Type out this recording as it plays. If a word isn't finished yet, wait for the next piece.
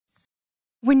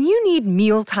When you need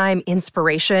mealtime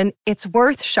inspiration, it's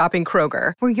worth shopping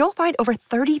Kroger, where you'll find over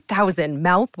 30,000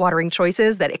 mouth-watering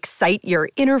choices that excite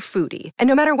your inner foodie. And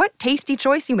no matter what tasty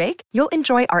choice you make, you'll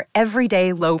enjoy our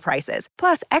everyday low prices,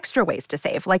 plus extra ways to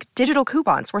save, like digital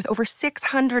coupons worth over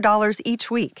 $600 each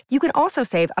week. You can also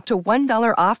save up to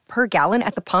 $1 off per gallon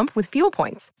at the pump with fuel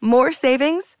points. More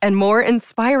savings and more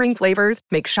inspiring flavors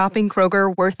make shopping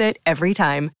Kroger worth it every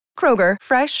time. Kroger,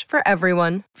 fresh for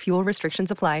everyone. Fuel restrictions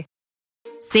apply.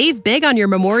 Save big on your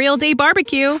Memorial Day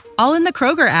barbecue, all in the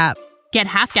Kroger app. Get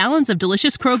half gallons of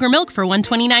delicious Kroger milk for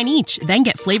 $1.29 each. Then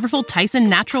get flavorful Tyson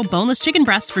natural boneless chicken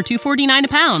breasts for $2.49 a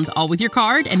pound, all with your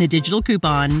card and a digital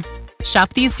coupon. Shop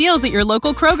these deals at your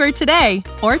local Kroger today,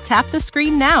 or tap the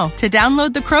screen now to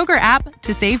download the Kroger app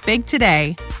to save big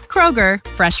today. Kroger,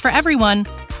 fresh for everyone.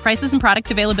 Prices and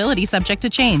product availability subject to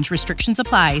change. Restrictions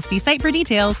apply. See site for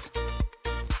details.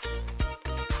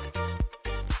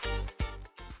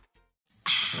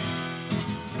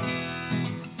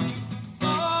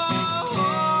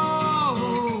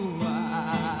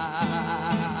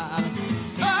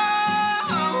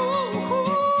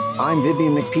 I'm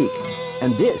Vivian McPeak,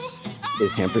 and this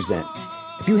is Hemp Present.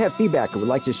 If you have feedback or would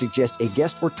like to suggest a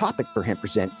guest or topic for Hemp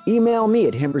Present, email me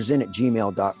at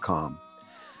hemppresent@gmail.com.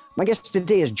 My guest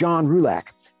today is John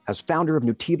Roulack. As founder of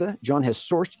Nutiva, John has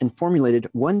sourced and formulated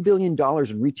 $1 billion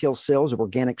in retail sales of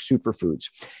organic superfoods.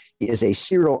 He is a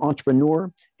serial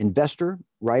entrepreneur, investor,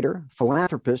 writer,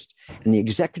 philanthropist, and the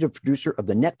executive producer of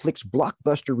the Netflix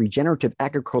blockbuster regenerative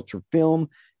agriculture film,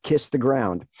 Kiss the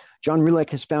Ground. John Roulack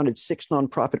has founded 6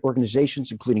 nonprofit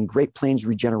organizations, including Great Plains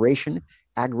Regeneration,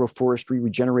 Agroforestry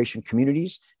Regeneration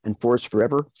Communities, and Forest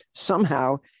Forever.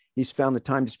 Somehow, he's found the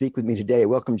time to speak with me today.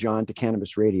 Welcome, John, to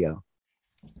Cannabis Radio.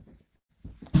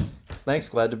 Thanks.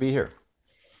 Glad to be here.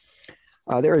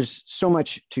 There is so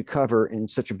much to cover in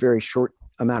such a very short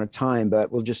amount of time,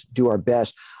 but we'll just do our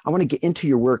best. I want to get into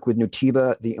your work with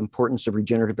Nutiva, the importance of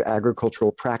regenerative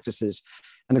agricultural practices,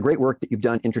 and the great work that you've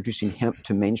done introducing hemp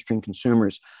to mainstream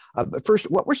consumers. But first,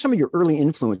 what were some of your early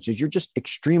influences? You're just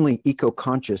extremely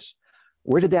eco-conscious.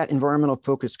 Where did that environmental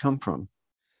focus come from?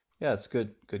 Yeah, it's a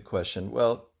good question.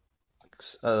 Well,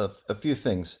 a few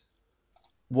things.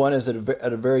 One is at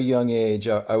a very young age,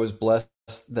 I was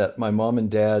blessed that my mom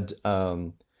and dad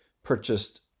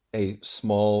purchased a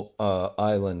small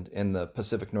island in the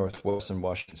Pacific Northwest in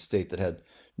Washington State that had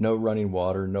no running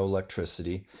water, no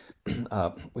electricity.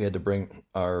 We had to bring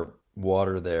our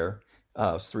water there. It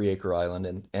was 3-acre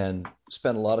island, and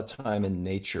spent a lot of time in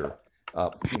nature,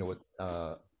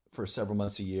 for several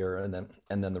months a year, and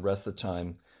then the rest of the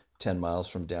time 10 miles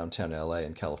from downtown LA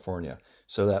in California.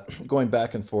 So that going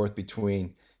back and forth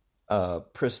between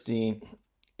pristine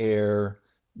air,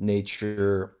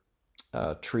 nature,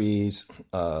 trees,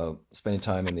 spending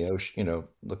time in the ocean,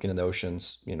 looking in the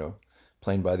oceans,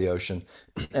 playing by the ocean,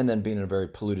 and then being in a very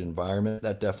polluted environment,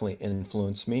 that definitely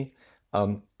influenced me.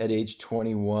 At age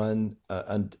 21,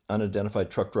 an unidentified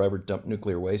truck driver dumped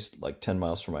nuclear waste like 10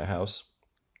 miles from my house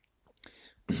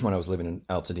when I was living in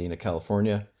Altadena,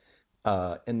 California.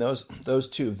 And those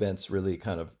two events really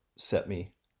kind of set my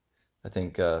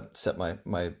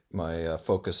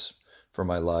focus for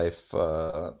my life,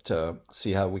 to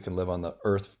see how we can live on the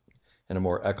earth in a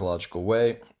more ecological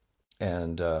way,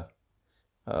 and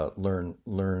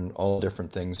learn all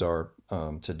different things are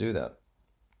to do that.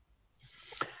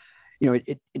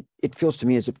 It feels to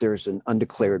me as if there's an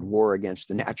undeclared war against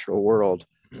the natural world.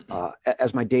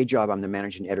 As my day job, I'm the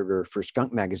managing editor for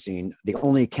Skunk Magazine, the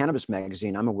only cannabis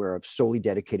magazine I'm aware of solely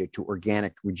dedicated to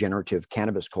organic regenerative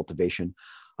cannabis cultivation.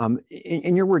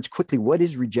 In your words, quickly, what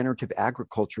is regenerative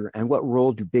agriculture, and what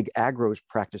role do big agro's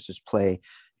practices play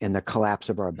in the collapse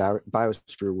of our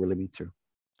biosphere we're living through?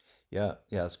 Yeah,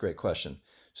 that's a great question.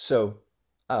 So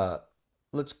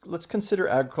let's consider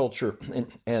agriculture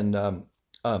and over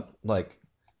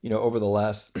the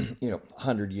last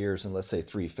 100 years, and let's say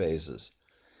 3 phases.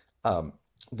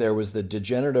 There was the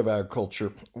degenerative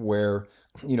agriculture where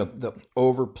the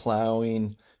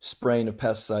overplowing, spraying of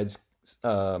pesticides,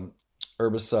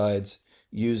 herbicides,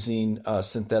 using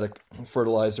synthetic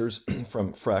fertilizers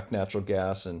from fracked natural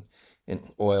gas and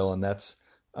oil, and that's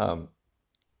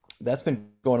been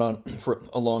going on for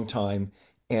a long time.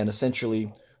 And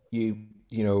essentially, the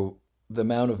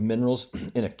amount of minerals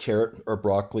in a carrot or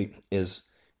broccoli is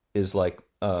like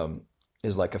a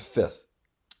fifth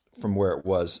from where it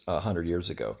was 100 years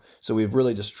ago. So we've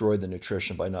really destroyed the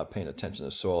nutrition by not paying attention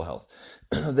to soil health.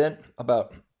 Then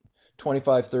about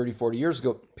 25, 30, 40 years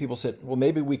ago, people said, well,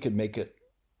 maybe we could make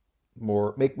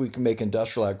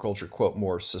industrial agriculture, quote,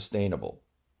 more sustainable.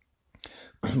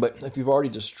 But if you've already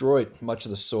destroyed much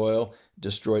of the soil,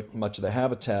 destroyed much of the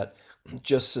habitat,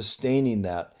 just sustaining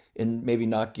that and maybe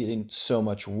not getting so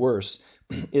much worse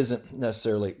isn't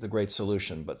necessarily the great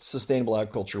solution. But sustainable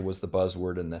agriculture was the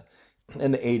buzzword in the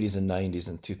 80s and 90s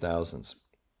and 2000s.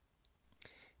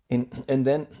 And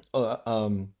then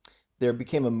there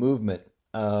became a movement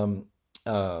of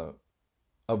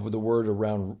the word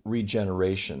around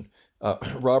regeneration.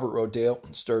 Robert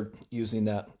Rodale started using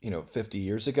that, 50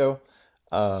 years ago,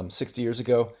 60 years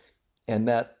ago, and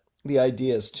that the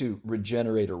idea is to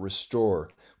regenerate or restore.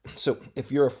 So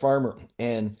if you're a farmer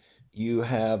and you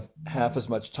have half as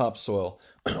much topsoil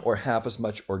or half as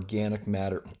much organic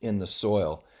matter in the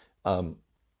soil.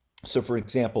 So for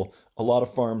example, a lot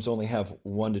of farms only have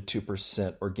 1% to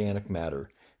 2% organic matter.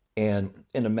 And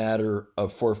in a matter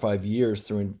of 4 or 5 years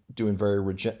through doing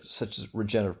such as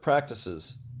regenerative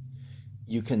practices,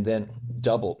 you can then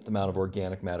double the amount of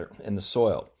organic matter in the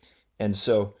soil. And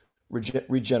so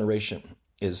regeneration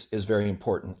is very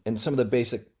important. And some of the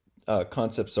basic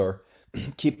concepts are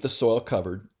keep the soil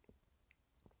covered,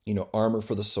 armor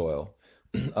for the soil.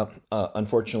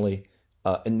 Unfortunately,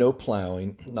 and no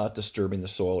plowing, not disturbing the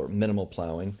soil or minimal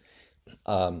plowing.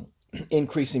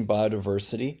 Increasing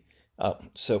biodiversity.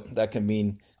 So that can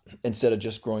mean instead of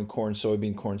just growing corn,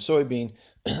 soybean,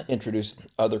 introduce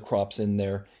other crops in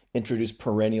there, introduce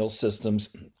perennial systems,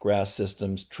 grass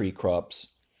systems, tree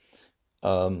crops.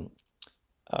 And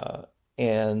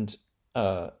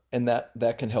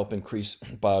that can help increase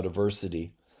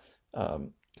biodiversity.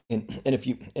 And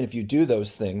if you do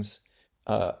those things,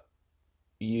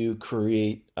 you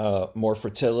create more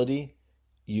fertility.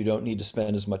 You don't need to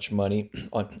spend as much money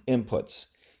on inputs,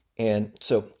 and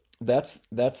so that's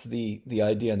the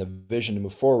idea and the vision to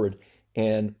move forward.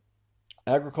 And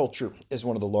agriculture is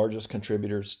one of the largest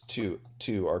contributors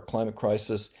to our climate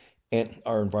crisis and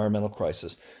our environmental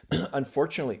crisis.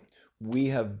 Unfortunately, we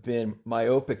have been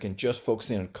myopic in just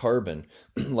focusing on carbon,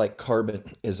 like carbon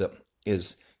is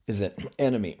an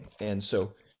enemy, and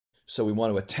so we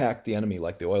want to attack the enemy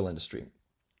like the oil industry.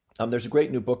 There's a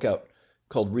great new book out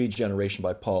called Regeneration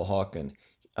by Paul Hawken.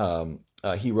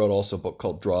 He wrote also a book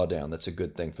called Drawdown. That's a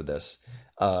good thing for this.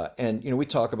 And we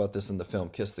talk about this in the film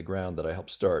Kiss the Ground that I helped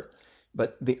start.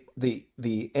 But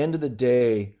the end of the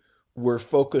day, we're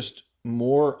focused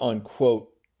more on, quote,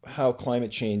 how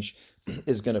climate change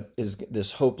is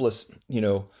this hopeless,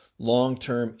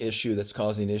 long-term issue that's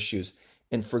causing issues,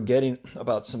 and forgetting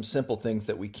about some simple things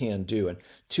that we can do. And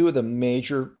two of the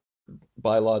major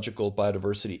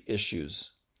biodiversity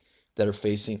issues that are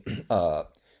facing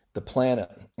the planet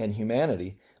and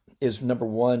humanity is, number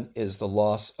one, is the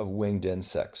loss of winged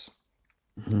insects.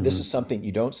 Mm-hmm. This is something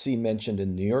you don't see mentioned in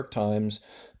the New York Times,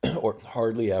 or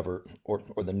hardly ever, or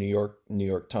the New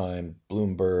York Times,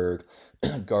 Bloomberg,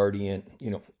 Guardian,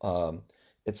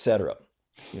 etc.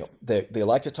 They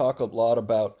like to talk a lot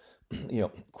about,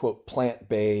 quote,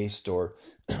 plant-based or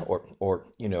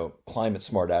climate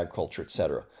smart agriculture,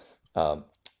 etc.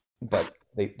 But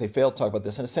they fail to talk about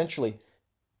this. And essentially,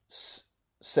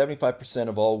 75%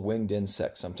 of all winged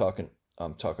insects, I'm talking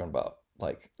about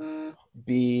like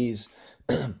bees,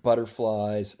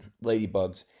 butterflies,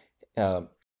 ladybugs.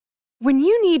 When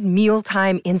you need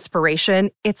mealtime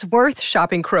inspiration, it's worth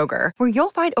shopping Kroger, where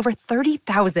you'll find over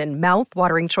 30,000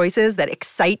 mouth-watering choices that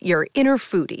excite your inner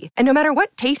foodie. And no matter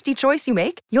what tasty choice you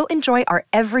make, you'll enjoy our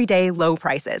everyday low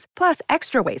prices, plus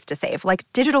extra ways to save, like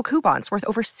digital coupons worth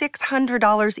over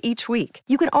 $600 each week.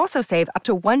 You can also save up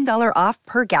to $1 off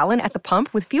per gallon at the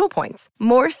pump with fuel points.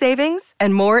 More savings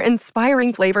and more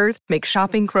inspiring flavors make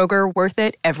shopping Kroger worth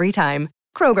it every time.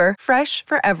 Kroger, fresh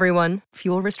for everyone.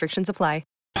 Fuel restrictions apply.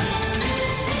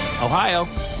 Ohio,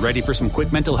 ready for some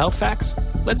quick mental health facts?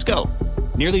 Let's go.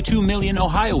 Nearly 2 million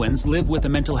Ohioans live with a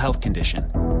mental health condition.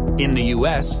 In the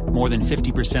U.S., more than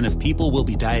 50% of people will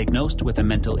be diagnosed with a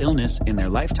mental illness in their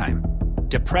lifetime.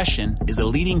 Depression is a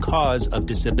leading cause of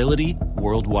disability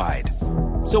worldwide.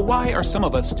 So why are some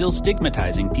of us still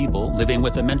stigmatizing people living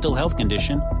with a mental health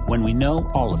condition when we know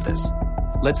all of this?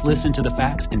 Let's listen to the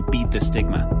facts and beat the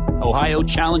stigma. Ohio,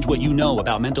 challenge what you know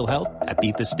about mental health at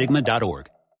beatthestigma.org.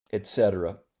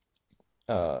 Etc.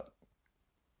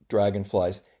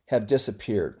 Dragonflies have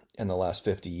disappeared in the last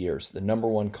 50 years. The number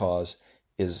one cause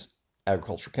is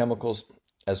agricultural chemicals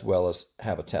as well as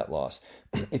habitat loss.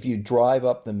 If you drive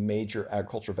up the major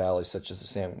agricultural valleys, such as the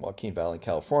San Joaquin Valley in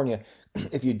California,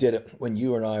 if you did it when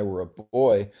you and I were a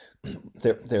boy,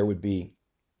 there would be,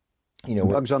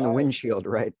 bugs on the windshield,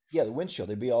 right? Yeah, the windshield.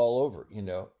 They'd be all over,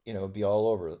 it'd be all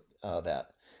over that.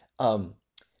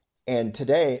 And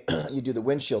today, you do the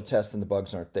windshield test and the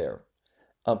bugs aren't there.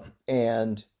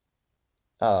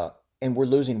 and we're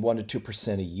losing 1 to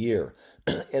 2% a year.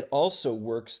 It also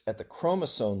works at the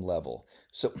chromosome level.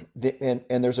 So,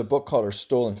 and there's a book called Our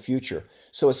Stolen Future.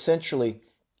 So essentially,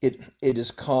 it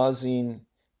is causing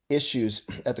issues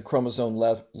at the chromosome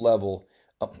level,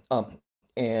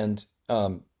 and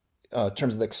in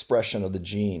terms of the expression of the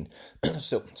gene.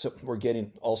 So we're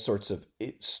getting all sorts of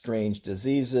strange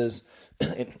diseases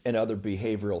and other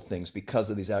behavioral things because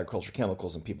of these agricultural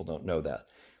chemicals, and people don't know that.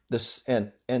 This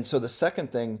and so the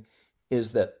second thing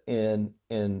is that in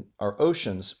our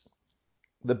oceans,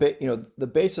 the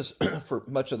basis for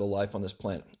much of the life on this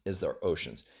planet is our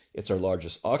oceans. It's our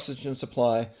largest oxygen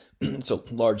supply. It's a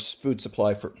large food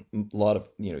supply for a lot of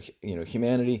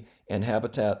humanity and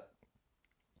habitat.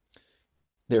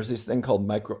 There's this thing called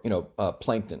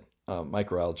plankton,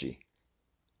 microalgae,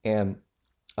 and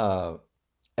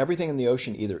everything in the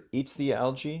ocean either eats the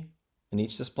algae and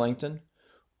eats this plankton,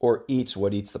 or eats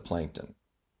what eats the plankton.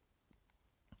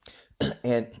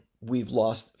 And we've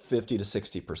lost 50 to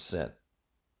 60%.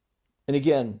 And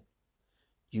again,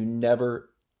 you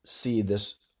never see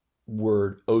this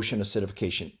word ocean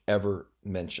acidification ever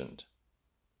mentioned.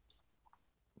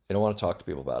 They don't want to talk to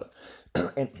people about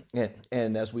it.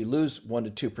 And as we lose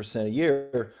 1 to 2% a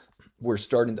year,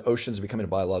 the oceans are becoming a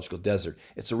biological desert.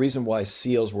 It's the reason why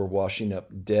seals were washing up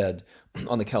dead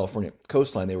on the California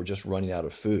coastline. They were just running out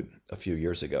of food a few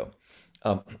years ago.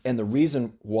 And the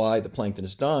reason why the plankton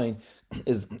is dying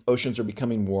is oceans are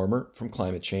becoming warmer from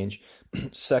climate change.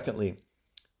 Secondly,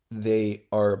 they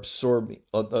are absorbing,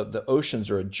 the oceans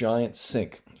are a giant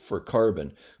sink for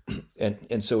carbon.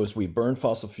 And so as we burn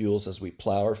fossil fuels, as we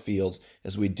plow our fields,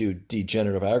 as we do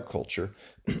degenerative agriculture,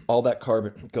 all that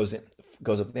carbon goes up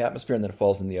in the atmosphere and then it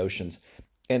falls in the oceans.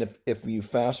 And if you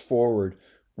fast forward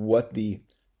what the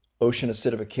ocean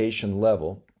acidification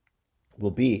level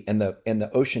will be, and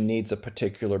the ocean needs a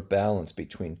particular balance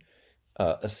between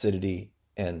acidity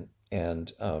and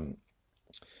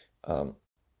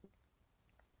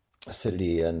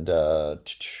acidity and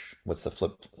what's the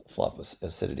flop of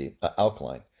acidity?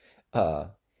 Alkaline.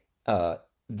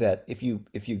 That if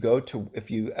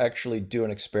you actually do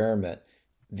an experiment,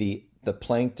 the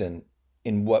plankton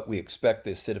in what we expect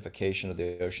the acidification of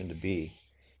the ocean to be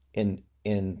in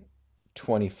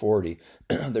 2040,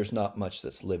 there's not much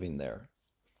that's living there.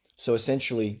 So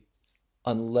essentially,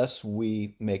 unless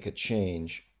we make a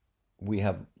change, we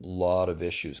have a lot of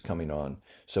issues coming on.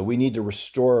 So we need to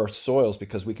restore our soils,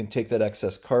 because we can take that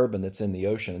excess carbon that's in the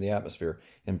ocean and the atmosphere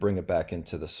and bring it back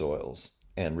into the soils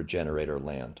and regenerate our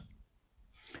land.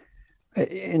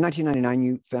 In 1999,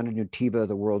 you founded Nutiva,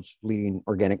 the world's leading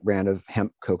organic brand of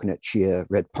hemp, coconut, chia,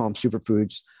 red palm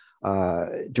superfoods.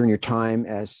 During your time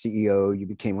as CEO, you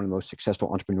became one of the most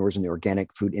successful entrepreneurs in the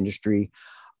organic food industry.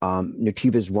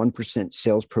 Nutiva's 1%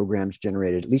 sales programs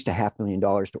generated at least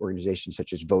 $500,000 to organizations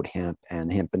such as Vote Hemp and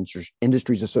the Hemp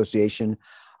Industries Association,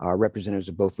 representatives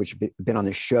of both which have been on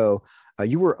this show.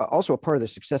 You were also a part of the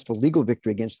successful legal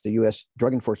victory against the U.S.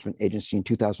 Drug Enforcement Agency in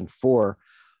 2004,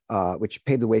 which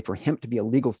paved the way for hemp to be a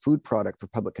legal food product for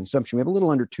public consumption. We have a little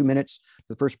under 2 minutes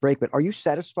for the first break, but are you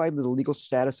satisfied with the legal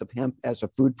status of hemp as a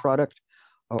food product,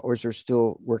 or is there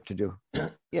still work to do?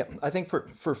 Yeah, I think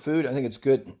for food, I think it's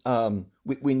good.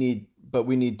 We need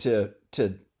to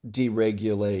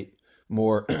deregulate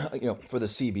more, for the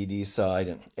CBD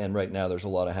side, and right now there's a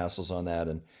lot of hassles on that,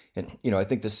 and I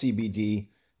think the CBD,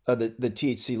 the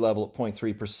THC level at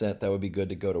 0.3%, that would be good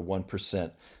to go to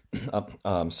 1%.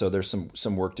 So there's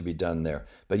some work to be done there.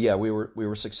 But yeah, we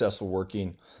were successful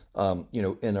working,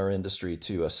 in our industry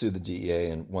to sue the DEA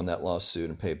and won that lawsuit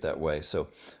and paved that way. So,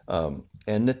 and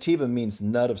Nutiva means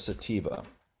nut of sativa.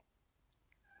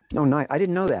 Oh, nice. I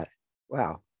didn't know that.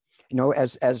 Wow.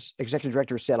 As executive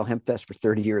director of Seattle Hemp Fest for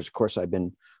 30 years, of course, I've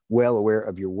been well aware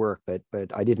of your work, but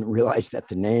I didn't realize that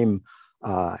the name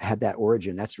had that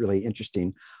origin. That's really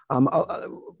interesting.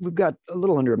 We've got a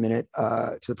little under a minute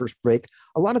to the first break.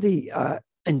 A lot of the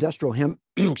industrial hemp,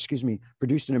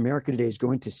 produced in America today is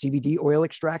going to CBD oil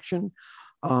extraction.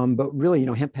 But really,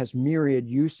 hemp has myriad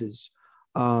uses.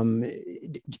 Do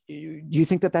you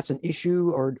think that that's an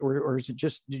issue, or is it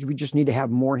just, do we just need to have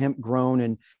more hemp grown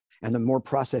and the more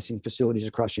processing facilities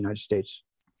across the United States?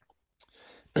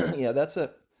 Yeah, that's an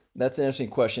interesting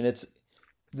question. It's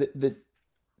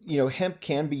hemp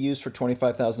can be used for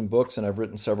 25,000 books, and I've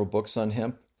written several books on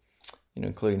hemp,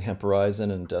 including Hemp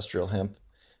Horizon and Industrial Hemp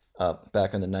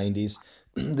back in the 90s.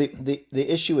 The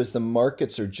issue is the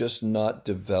markets are just not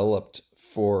developed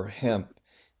for hemp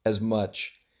as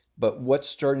much. But what's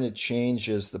starting to change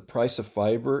is the price of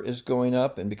fiber is going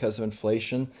up, and because of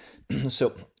inflation,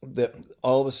 so that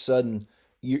all of a sudden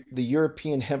the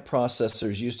European hemp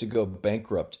processors used to go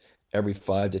bankrupt every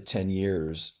 5 to 10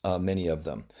 years, many of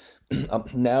them.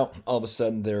 Now, all of a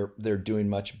sudden, they're doing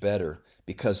much better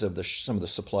because of some of the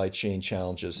supply chain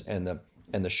challenges and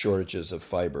the shortages of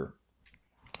fiber.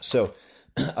 So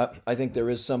I think there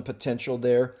is some potential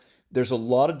there. There's a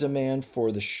lot of demand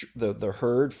for the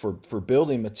hurd for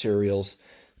building materials,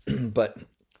 but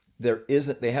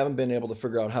they haven't been able to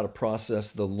figure out how to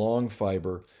process the long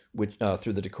fiber which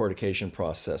through the decortication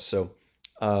process. So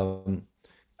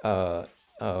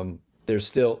there's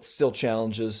still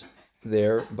challenges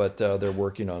there, but they're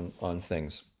working on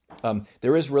things.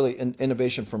 There is really an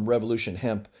innovation from Revolution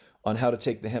Hemp on how to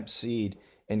take the hemp seed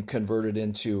and convert it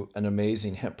into an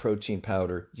amazing hemp protein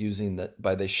powder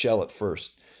they shell it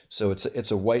first. So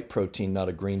it's a white protein, not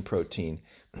a green protein.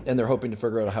 And they're hoping to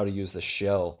figure out how to use the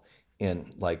shell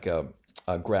in like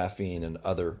graphene and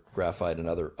other graphite and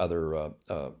other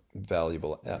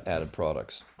valuable added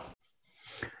products.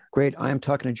 Great. I am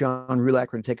talking to John Roulac.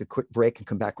 We're going to take a quick break and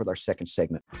come back with our second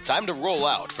segment. Time to roll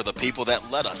out for the people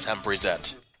that let us Hemp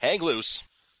Present. Hang loose.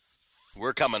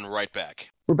 We're coming right back.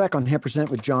 We're back on Hemp Present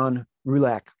with John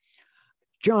Roulac.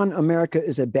 John, America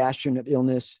is a bastion of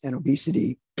illness and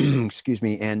obesity, excuse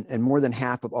me, and more than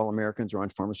half of all Americans are on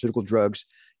pharmaceutical drugs.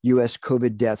 U.S.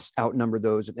 COVID deaths outnumber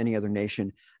those of any other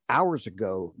nation. Hours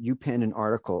ago, you penned an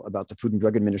article about the Food and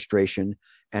Drug Administration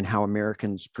and how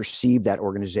Americans perceive that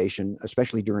organization,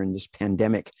 especially during this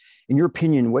pandemic. In your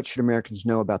opinion, what should Americans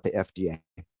know about the FDA?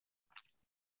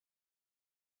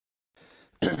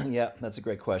 Yeah, that's a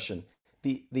great question.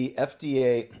 The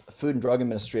FDA, Food and Drug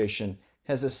Administration,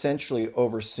 has essentially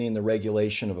overseen the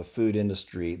regulation of a food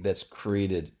industry that's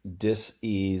created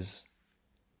dis-ease,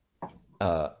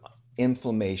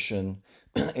 inflammation,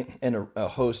 and a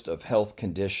host of health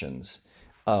conditions,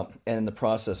 and in the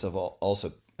process of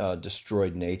also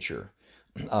destroyed nature.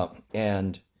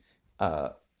 And they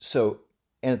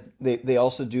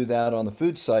also do that on the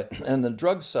food side. And the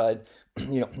drug side,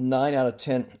 9 out of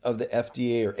 10 of the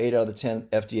FDA or 8 out of the 10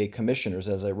 FDA commissioners,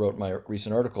 as I wrote in my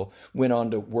recent article, went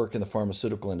on to work in the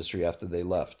pharmaceutical industry after they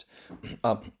left.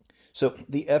 So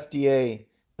the FDA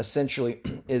essentially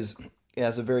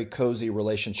has a very cozy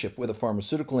relationship with the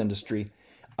pharmaceutical industry.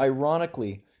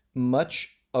 Ironically,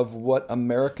 much of what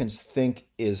Americans think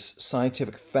is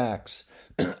scientific facts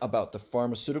about the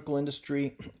pharmaceutical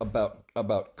industry, about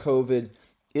COVID,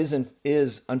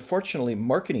 is unfortunately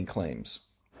marketing claims.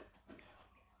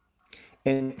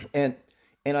 And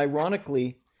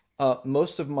ironically,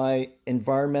 most of my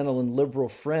environmental and liberal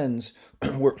friends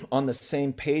were on the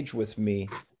same page with me,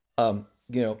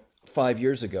 5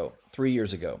 years ago, 3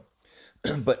 years ago.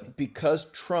 But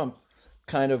because Trump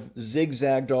kind of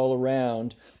zigzagged all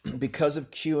around, because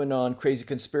of QAnon, crazy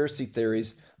conspiracy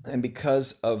theories, and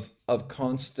because of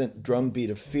constant drumbeat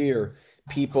of fear,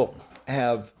 people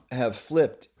have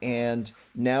flipped and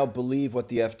now believe what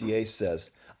the FDA says.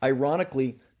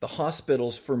 Ironically, the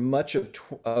hospitals for much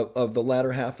of the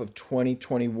latter half of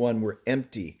 2021 were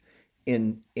empty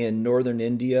in northern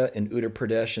India, in Uttar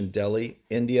Pradesh and Delhi,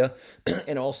 India,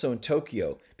 and also in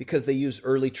Tokyo, because they use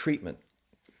early treatment.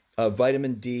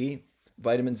 Vitamin D,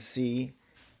 vitamin C,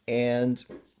 and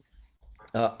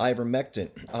ivermectin.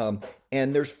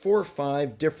 And there's 4 or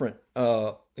 5 different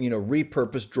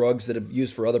repurposed drugs that have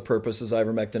used for other purposes.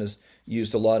 Ivermectin is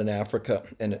used a lot in Africa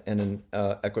and in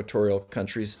equatorial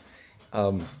countries.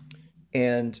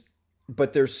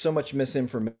 But there's so much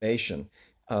misinformation.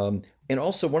 And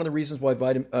also one of the reasons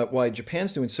why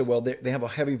Japan's doing so well, they have a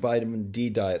heavy vitamin D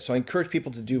diet. So I encourage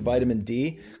people to do vitamin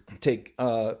D, take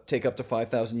up to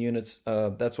 5,000 units.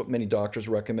 That's what many doctors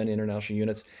recommend, international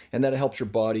units. And that helps your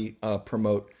body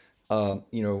promote,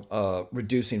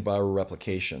 reducing viral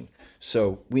replication.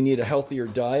 So we need a healthier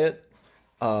diet.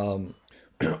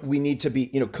 We need to be,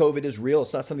 COVID is real.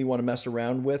 It's not something you want to mess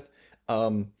around with.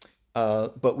 But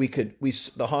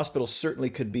the hospital certainly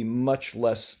could be much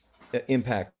less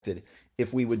impacted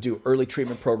if we would do early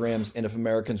treatment programs and if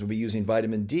Americans would be using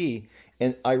vitamin D.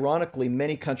 And ironically,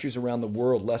 many countries around the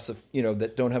world,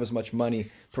 that don't have as much money,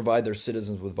 provide their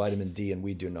citizens with vitamin D, and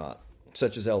we do not,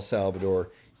 such as El Salvador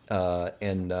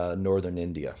and northern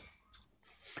India.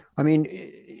 I mean,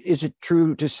 is it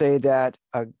true to say that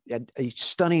a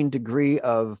stunning degree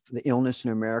of the illness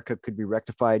in America could be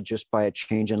rectified just by a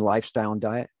change in lifestyle and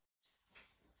diet?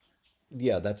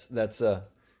 Yeah, that's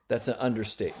an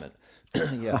understatement.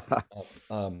 Yeah.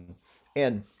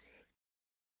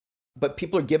 But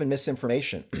people are given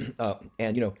misinformation.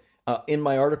 In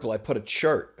my article, I put a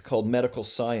chart called Medical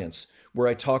Science where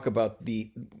I talk about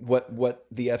what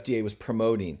the FDA was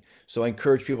promoting. So I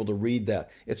encourage people to read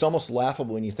that. It's almost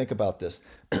laughable when you think about this.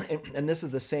 And this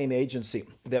is the same agency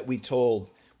that we're told,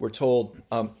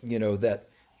 that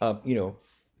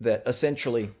that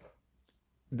essentially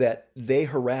that they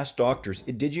harass doctors.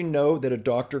 Did you know that a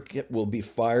doctor will be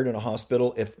fired in a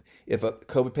hospital if a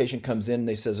COVID patient comes in and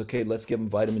they says, okay, let's give them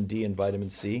vitamin D and vitamin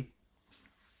C?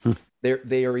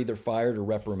 They are either fired or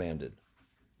reprimanded.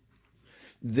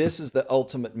 This is the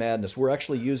ultimate madness. We're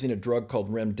actually using a drug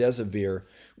called remdesivir,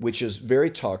 which is very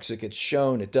toxic. It's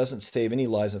shown it doesn't save any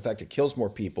lives. In fact, it kills more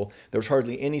people. There's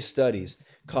hardly any studies.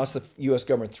 Cost the U.S.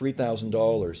 government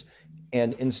 $3,000.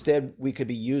 And instead, we could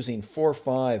be using 4 or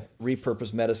 5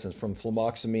 repurposed medicines, from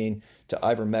fluvoxamine to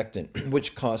ivermectin,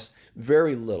 which costs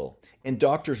very little. And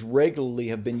doctors regularly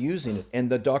have been using it. And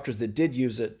the doctors that did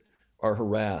use it are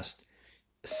harassed.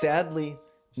 Sadly,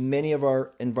 many of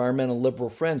our environmental liberal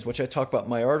friends, which I talk about in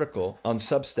my article on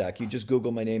Substack, you just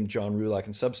Google my name, John Rulak,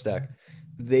 and Substack,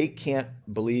 they can't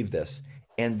believe this.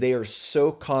 And they are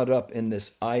so caught up in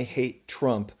this, I hate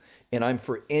Trump, and I'm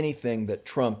for anything that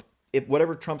Trump,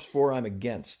 whatever Trump's for, I'm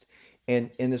against.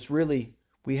 And it's really,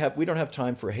 we don't have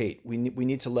time for hate. We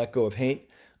need to let go of hate.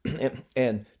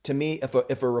 And to me,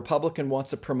 if a Republican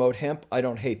wants to promote hemp, I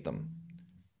don't hate them.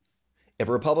 If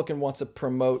a Republican wants to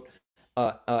promote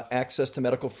access to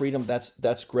medical freedom,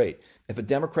 that's great. If a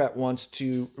Democrat wants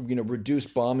to reduce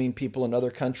bombing people in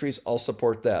other countries, I'll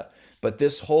support that. But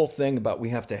this whole thing about we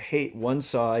have to hate one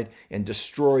side and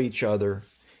destroy each other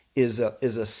is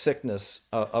a sickness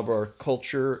of our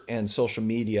culture and social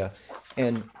media,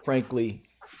 and frankly,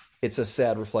 it's a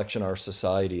sad reflection of our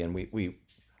society. And we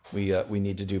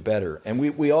need to do better. And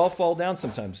we all fall down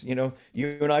sometimes.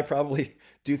 You and I probably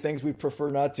do things we prefer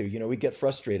not to. We get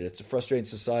frustrated. It's a frustrating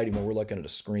society when we're looking at a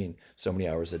screen so many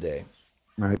hours a day.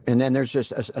 Right. And then there's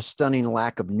just a stunning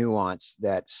lack of nuance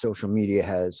that social media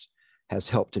has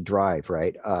helped to drive.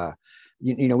 Right.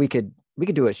 We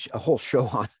could do a whole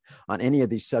show on any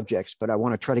of these subjects, but I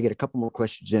want to try to get a couple more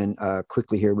questions in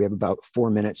quickly here. We have about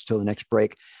 4 minutes till the next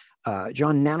break.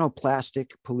 John, nanoplastic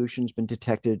pollution has been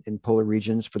detected in polar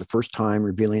regions for the first time,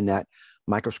 revealing that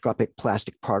microscopic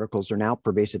plastic particles are now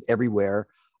pervasive everywhere.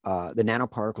 The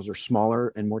nanoparticles are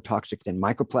smaller and more toxic than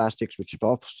microplastics, which have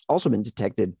also been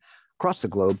detected across the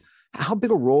globe. How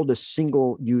big a role does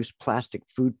single-use plastic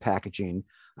food packaging,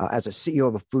 as a CEO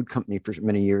of a food company for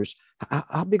many years,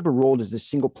 how big of a role does this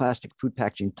single plastic food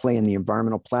packaging play in the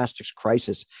environmental plastics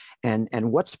crisis,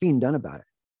 and what's being done about it?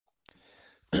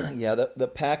 Yeah, the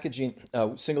packaging,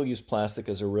 single-use plastic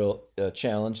is a real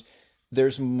challenge.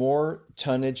 There's more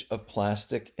tonnage of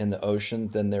plastic in the ocean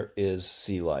than there is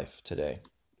sea life today.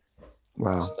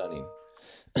 Wow. Stunning.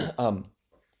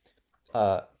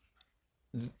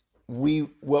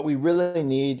 What we really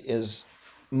need is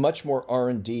much more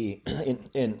R&D.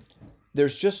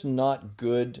 There's just not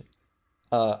good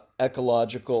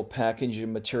ecological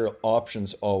packaging material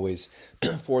options always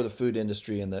for the food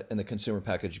industry and the consumer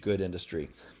packaged good industry.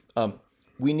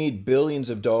 We need billions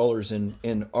of dollars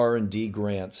in R&D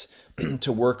grants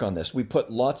to work on this. We put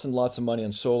lots and lots of money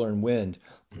on solar and wind,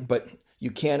 but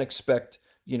you can't expect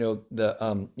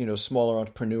the smaller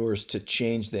entrepreneurs to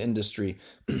change the industry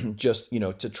just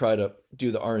to try to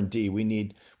do the R&D. We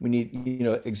need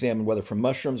examine whether from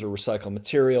mushrooms or recycled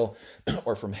material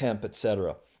or from hemp,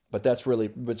 etc. But that's really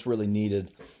what's really needed.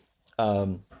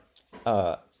 But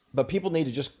people need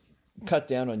to just cut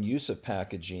down on use of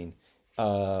packaging.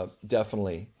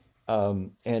 Definitely.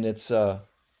 And it's a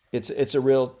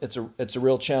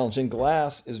real challenge. And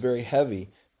glass is very heavy,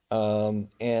 and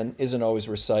isn't always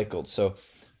recycled. So,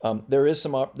 there is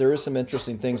some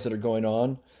interesting things that are going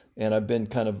on, and I've been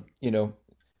kind of,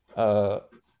 at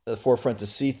the forefront to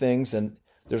see things, and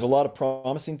there's a lot of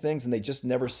promising things, and they just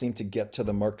never seem to get to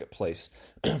the marketplace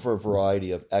for a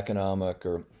variety of economic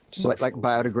or like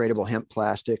biodegradable hemp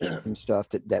plastics and stuff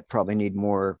that probably need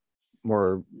more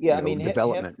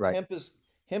development, right?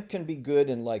 Hemp can be good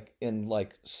in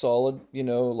solid,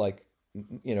 I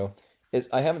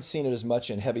haven't seen it as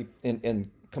much in heavy in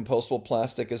compostable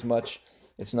plastic as much.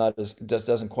 It's not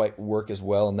doesn't quite work as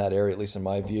well in that area, at least in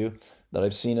my view that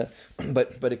I've seen it.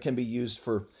 But it can be used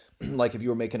for, like if you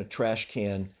were making a trash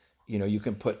can, you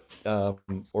can put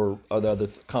or other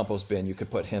compost bin, you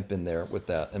could put hemp in there with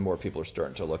that, and more people are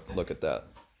starting to look at that.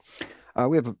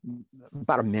 We have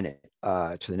about a minute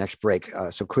to the next break.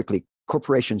 So quickly,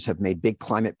 corporations have made big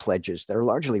climate pledges that are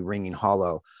largely ringing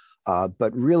hollow.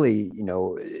 But really,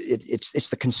 it's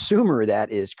the consumer that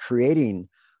is creating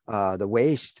the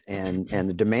waste and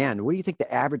the demand. What do you think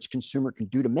the average consumer can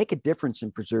do to make a difference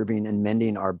in preserving and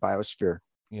mending our biosphere?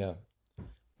 Yeah,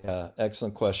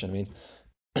 excellent question.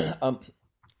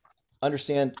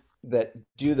 Understand that,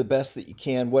 do the best that you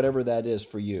can, whatever that is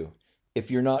for you. If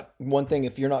you're not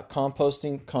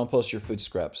composting, compost your food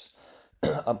scraps.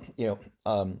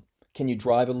 Can you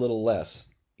drive a little less?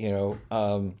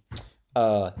 And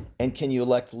can you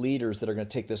elect leaders that are going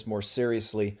to take this more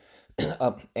seriously?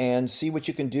 And see what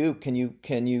you can do. Can you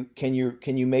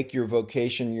make your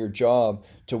vocation, your job,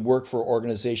 to work for an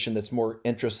organization that's more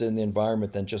interested in the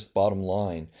environment than just bottom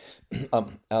line?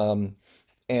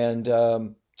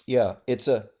 Yeah,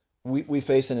 we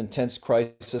face an intense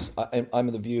crisis. I'm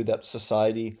of the view that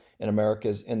society in America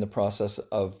is in the process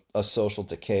of a social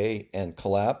decay and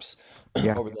collapse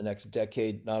over the next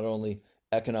decade, not only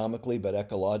economically but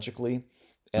ecologically.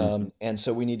 And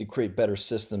so we need to create better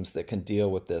systems that can deal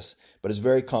with this. But it's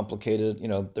very complicated.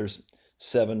 There's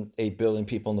 7-8 billion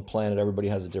people on the planet. Everybody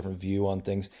has a different view on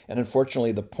things. And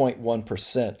unfortunately, the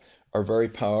 0.1% are very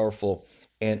powerful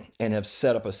and have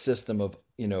set up a system of,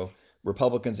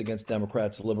 Republicans against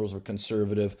Democrats, liberals or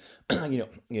conservative,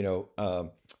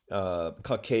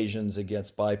 Caucasians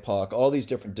against BIPOC, all these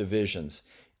different divisions.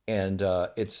 And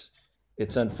it's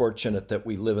unfortunate that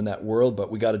we live in that world,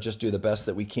 but we got to just do the best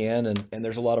that we can. And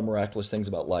there's a lot of miraculous things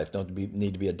about life.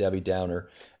 Need to be a Debbie Downer.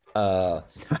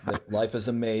 Life is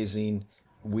amazing.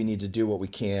 We need to do what we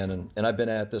can. And I've been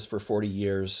at this for 40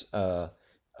 years.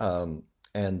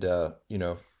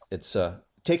 It's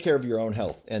take care of your own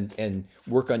health and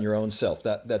work on your own self.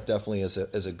 That definitely is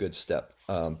a good step.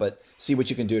 But see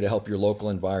what you can do to help your local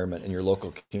environment and your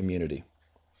local community.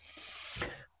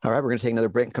 All right, we're going to take another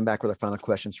break and come back with our final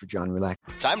questions for John Roulac.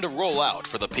 Time to roll out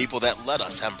for the people that let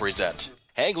us hemp present.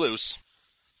 Hang loose.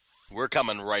 We're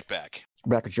coming right back.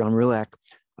 Back with John Roulac.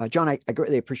 John, I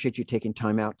greatly appreciate you taking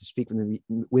time out to speak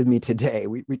with me today.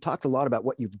 We talked a lot about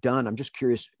what you've done. I'm just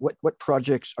curious, what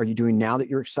projects are you doing now that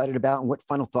you're excited about, and what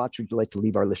final thoughts would you like to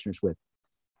leave our listeners with?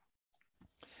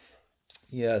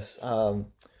 Yes.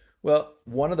 Well,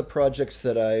 one of the projects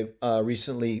that I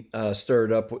recently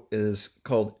started up is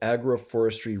called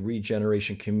Agroforestry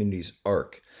Regeneration Communities,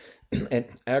 ARC. And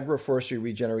Agroforestry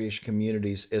Regeneration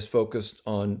Communities is focused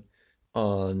on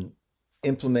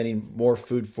implementing more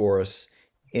food forests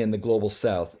in the global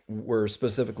south. We're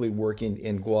specifically working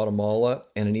in Guatemala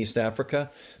and in East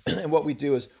Africa. And what we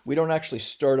do is we don't actually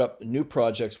start up new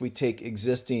projects. We take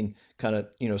existing kind of,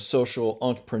 social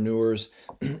entrepreneurs,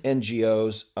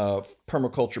 NGOs,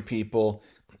 permaculture people,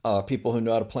 people who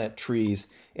know how to plant trees,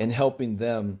 and helping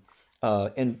them.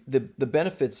 And the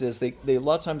benefits is they a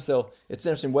lot of times it's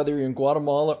interesting whether you're in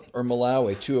Guatemala or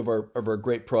Malawi, two of our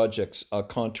great projects,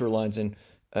 Contour Lines in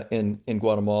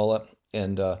Guatemala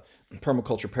and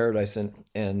Permaculture Paradise in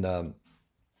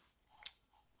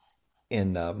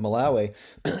Malawi,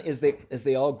 is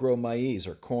they all grow maize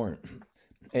or corn,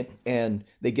 and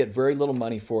they get very little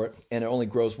money for it, and it only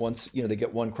grows once. They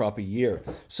get one crop a year.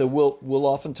 So we'll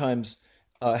oftentimes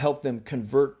help them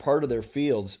convert part of their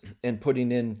fields and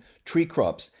putting in tree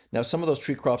crops. Now, some of those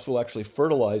tree crops will actually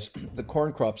fertilize the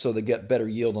corn crop so they get better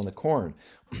yield on the corn,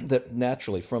 that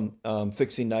naturally from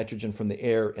fixing nitrogen from the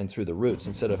air and through the roots,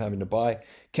 instead of having to buy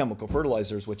chemical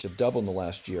fertilizers, which have doubled in the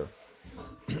last year.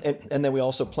 And then we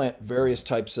also plant various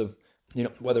types of,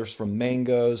 whether it's from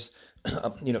mangoes,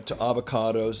 to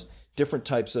avocados, different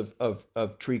types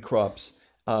of tree crops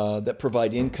that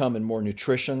provide income and more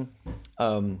nutrition.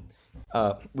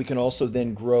 We can also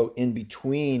then grow in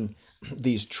between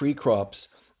these tree crops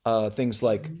things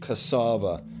like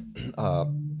cassava,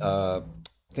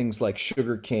 things like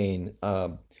sugarcane,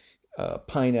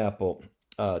 pineapple,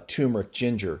 turmeric,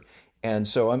 ginger. And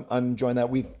so I'm enjoying that.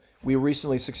 We were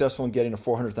recently successful in getting a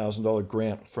 $400,000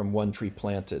 grant from One Tree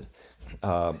Planted,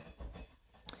 a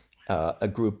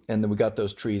group, and then we got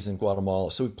those trees in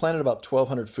Guatemala. So we planted about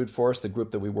 1,200 food forests, the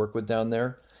group that we work with down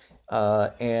there.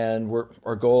 And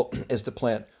our goal is to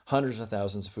plant hundreds of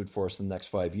thousands of food forests in the next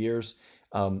 5 years.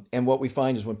 And what we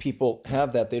find is when people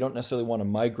have that, they don't necessarily want to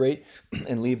migrate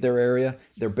and leave their area.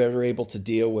 They're better able to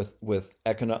deal with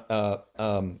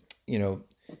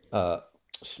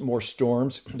more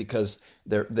storms because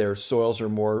their soils are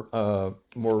more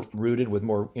rooted with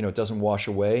more, it doesn't wash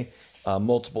away,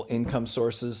 multiple income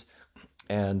sources.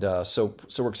 And so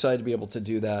we're excited to be able to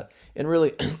do that. And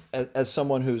really, as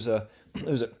someone who's a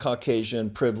Caucasian,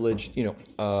 privileged,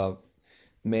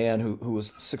 man who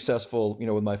was successful,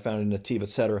 with my founding Native, et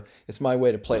cetera, it's my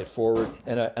way to play it forward.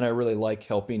 And I really like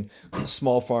helping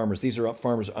small farmers. These are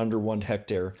farmers under 1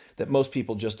 hectare that most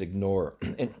people just ignore.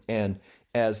 And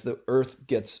as the earth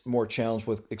gets more challenged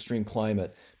with extreme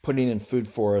climate, putting in food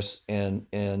forests and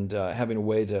having a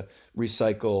way to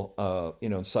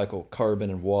recycle, cycle carbon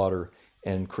and water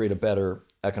and create a better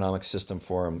economic system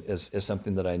for them is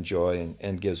something that I enjoy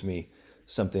and gives me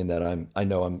something that I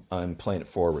know I'm playing it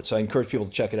forward. So I encourage people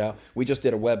to check it out. We just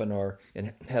did a webinar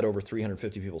and had over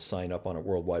 350 people sign up on a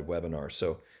worldwide webinar.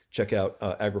 So check out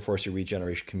Agroforestry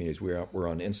Regeneration Communities. We're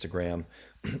on Instagram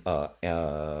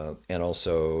and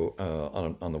also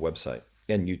on the website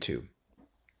and YouTube.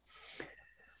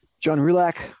 John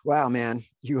Rulak, wow, man,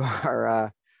 you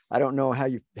are. I don't know how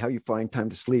you find time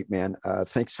to sleep, man.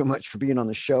 Thanks so much for being on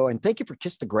the show, and thank you for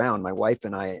Kiss the Ground. My wife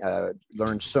and I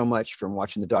learned so much from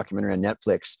watching the documentary on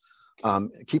Netflix.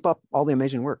 Keep up all the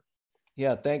amazing work.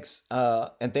 Yeah, thanks,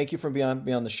 and thank you for being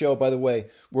on the show. By the way,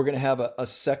 we're going to have a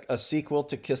sequel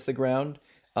to Kiss the Ground.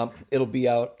 It'll be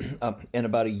out in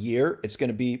about a year. It's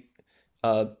going to be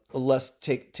less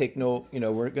take no. You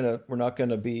know, we're not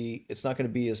going to be. It's not going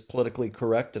to be as politically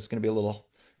correct. It's going to be a little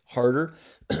harder,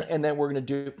 and then we're going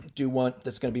to do one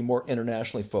that's going to be more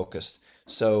internationally focused.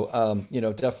 So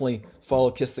definitely follow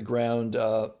Kiss the Ground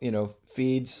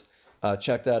feeds,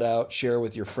 check that out, share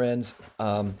with your friends,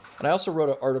 and I also wrote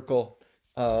an article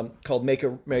called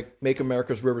Make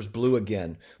America's Rivers Blue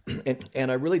Again,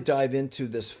 and I really dive into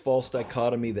this false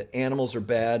dichotomy that animals are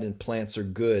bad and plants are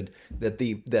good,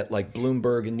 that like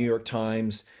Bloomberg and New York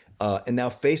Times and now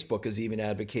Facebook is even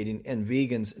advocating, and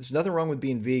vegans. There's nothing wrong with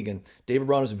being vegan. David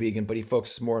Brown is a vegan, but he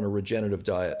focuses more on a regenerative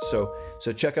diet. So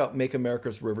check out Make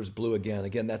America's Rivers Blue Again.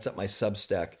 Again, that's at my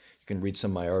Substack. You can read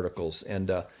some of my articles.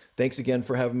 And thanks again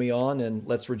for having me on, and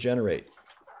let's regenerate.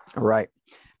 All right.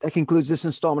 That concludes this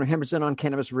installment of Hemp on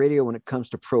Cannabis Radio. When it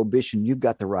comes to prohibition, you've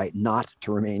got the right not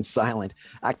to remain silent.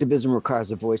 Activism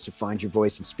requires a voice to find your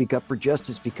voice and speak up for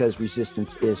justice, because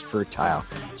resistance is fertile.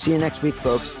 See you next week,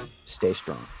 folks. Stay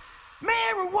strong.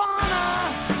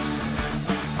 Marijuana,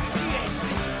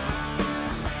 THC,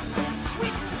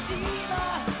 sweet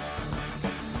sativa,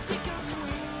 Dicker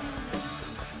Queen,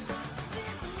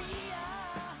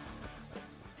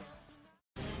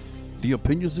 The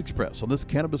opinions expressed on this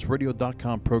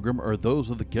CannabisRadio.com program are those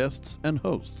of the guests and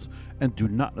hosts and do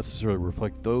not necessarily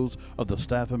reflect those of the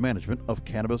staff and management of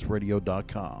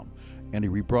CannabisRadio.com. Any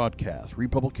rebroadcast,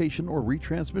 republication, or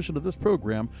retransmission of this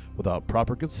program without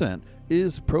proper consent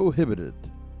is prohibited.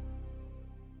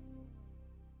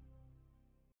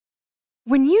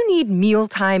 When you need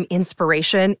mealtime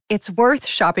inspiration, it's worth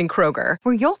shopping Kroger,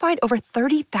 where you'll find over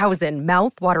 30,000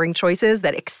 mouth-watering choices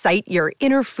that excite your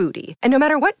inner foodie. And no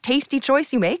matter what tasty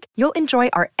choice you make, you'll enjoy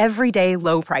our everyday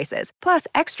low prices, plus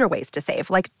extra ways to save,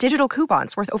 like digital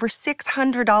coupons worth over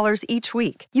 $600 each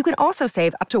week. You can also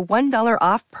save up to $1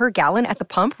 off per gallon at the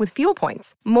pump with fuel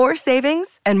points. More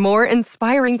savings and more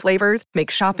inspiring flavors make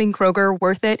shopping Kroger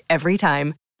worth it every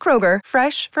time. Kroger,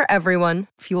 fresh for everyone.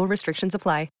 Fuel restrictions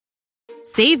apply.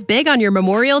 Save big on your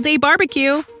Memorial Day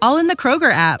barbecue, all in the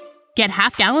Kroger app. Get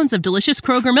half gallons of delicious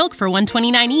Kroger milk for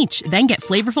 $1.29 each. Then get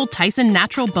flavorful Tyson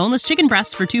natural boneless chicken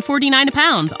breasts for $2.49 a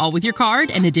pound, all with your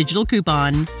card and a digital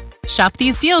coupon. Shop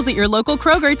these deals at your local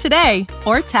Kroger today,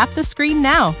 or tap the screen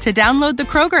now to download the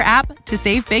Kroger app to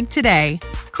save big today.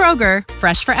 Kroger,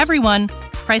 fresh for everyone.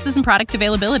 Prices and product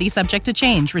availability subject to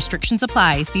change. Restrictions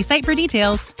apply. See site for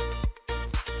details.